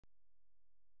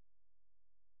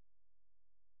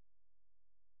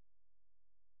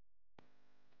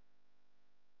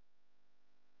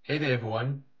Hey there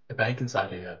everyone, the Bank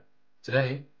Insider here.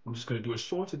 Today, I'm just going to do a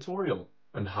short tutorial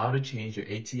on how to change your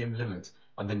ATM limit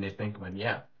on the Nedbank Money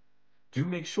App. Do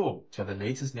make sure to have the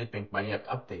latest Nedbank Money App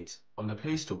update on the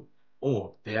Play Store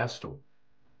or the App Store.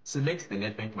 Select the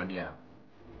Nedbank Money App.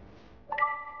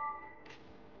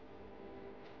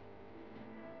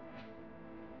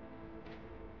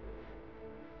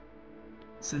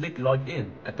 Select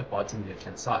Login at the bottom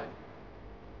left-hand side.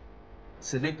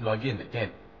 Select Login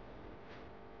again.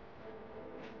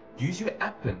 Use your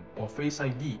app PIN or Face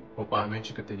ID for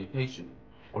biometric authentication,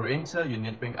 or enter your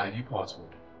Nedbank ID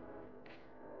password.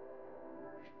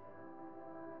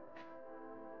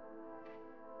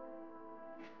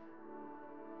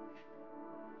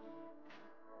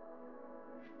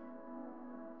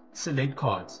 Select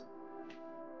Cards.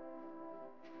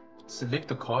 Select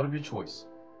the card of your choice.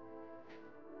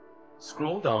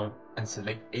 Scroll down and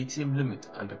select ATM limit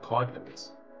under card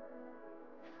limits.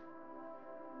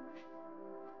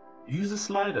 Use the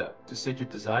slider to set your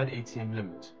desired ATM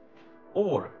limit,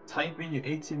 or type in your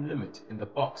ATM limit in the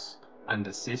box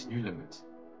under Set New Limit.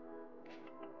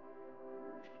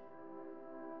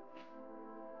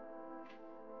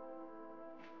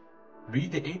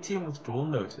 Read the ATM withdrawal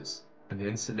notice and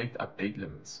then select Update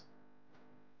Limits.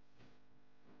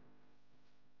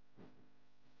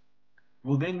 You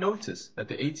will then notice that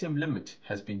the ATM limit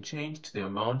has been changed to the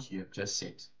amount you have just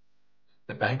set.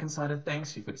 The Bank Insider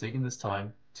thanks you for taking this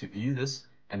time to view this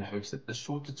and hopes that this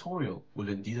short tutorial will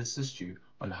indeed assist you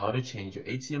on how to change your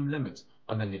ATM limit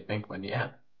on the Nedbank Money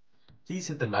app. Please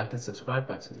hit the like and subscribe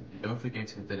button and don't forget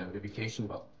to hit the notification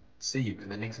bell. See you in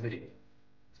the next video.